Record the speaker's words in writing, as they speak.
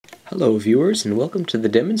Hello viewers, and welcome to the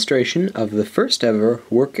demonstration of the first ever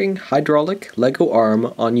working hydraulic Lego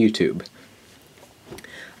arm on YouTube.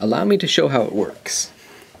 Allow me to show how it works.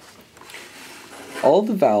 All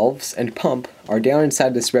the valves and pump are down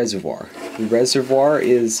inside this reservoir. The reservoir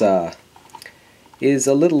is a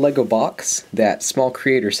little Lego box that small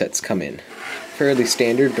creator sets come in. Fairly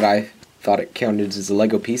standard, but I thought it counted as a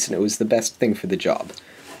Lego piece and it was the best thing for the job.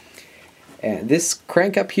 And this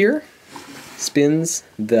crank up here spins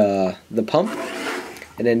the pump,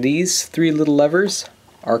 and then these three little levers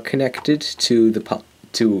are connected to the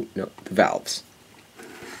valves.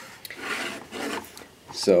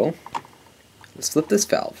 So let's flip this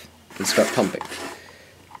valve and start pumping.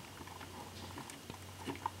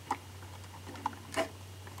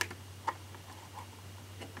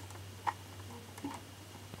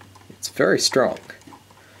 It's very strong.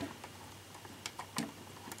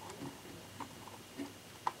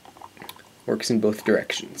 Works in both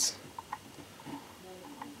directions.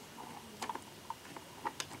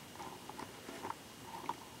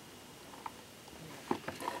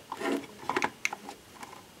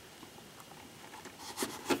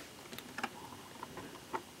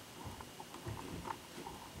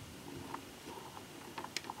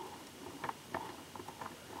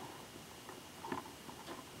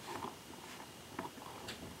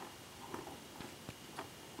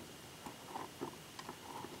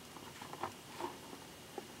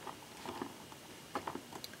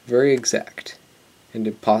 Very exact,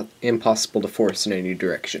 and impossible to force in any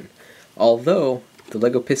direction. Although the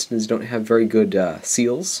Lego pistons don't have very good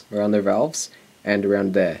seals around their valves and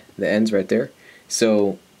around the ends right there,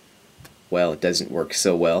 so, well, it doesn't work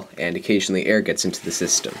so well, and occasionally air gets into the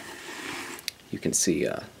system. You can see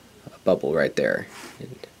a bubble right there,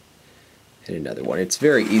 and another one. It's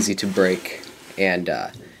very easy to break, and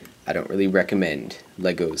I don't really recommend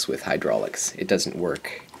Legos with hydraulics. It doesn't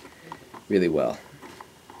work really well.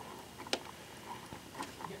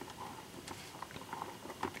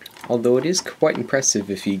 Although it is quite impressive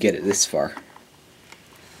if you get it this far.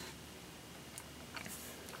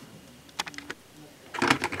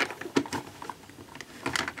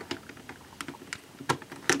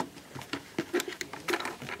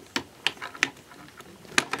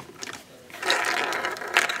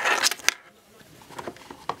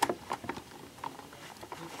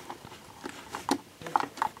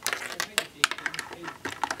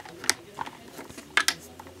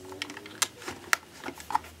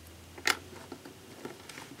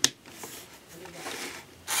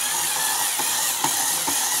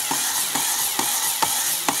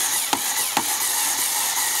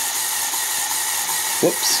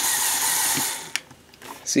 Whoops.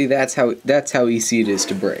 See, that's how easy it is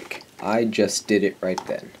to break. I just did it right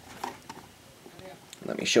then.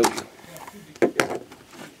 Let me show you.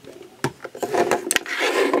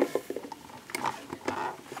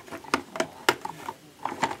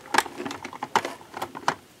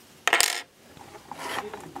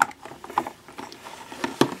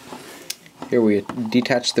 Here we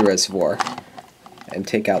detach the reservoir and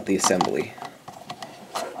take out the assembly.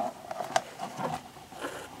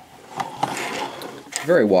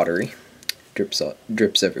 Very watery, drips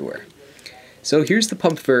everywhere. So here's the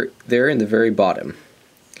pump there in the very bottom,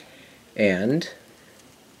 and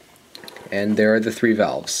there are the three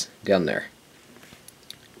valves down there,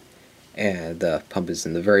 and the pump is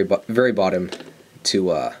in the very bottom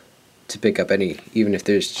to pick up any, even if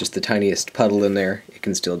there's just the tiniest puddle in there, it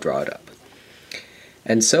can still draw it up.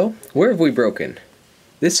 And so, where have we broken?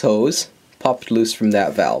 This hose popped loose from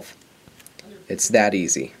that valve. It's that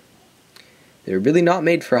easy. They're really not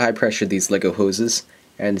made for high pressure, these Lego hoses,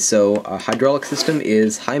 and so a hydraulic system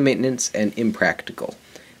is high maintenance and impractical.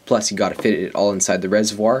 Plus you gotta fit it all inside the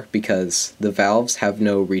reservoir because the valves have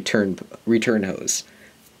no return hose.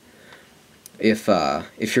 If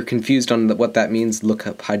you're confused on what that means, look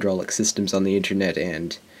up hydraulic systems on the internet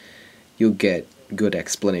and you'll get good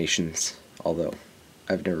explanations, although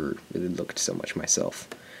I've never really looked so much myself.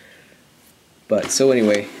 But so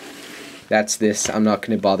anyway, that's this. I'm not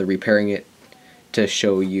going to bother repairing it to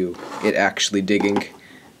show you it actually digging,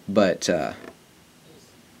 but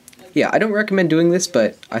yeah, I don't recommend doing this,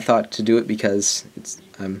 but I thought to do it because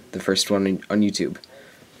I'm the first one on YouTube.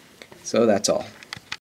 So that's all.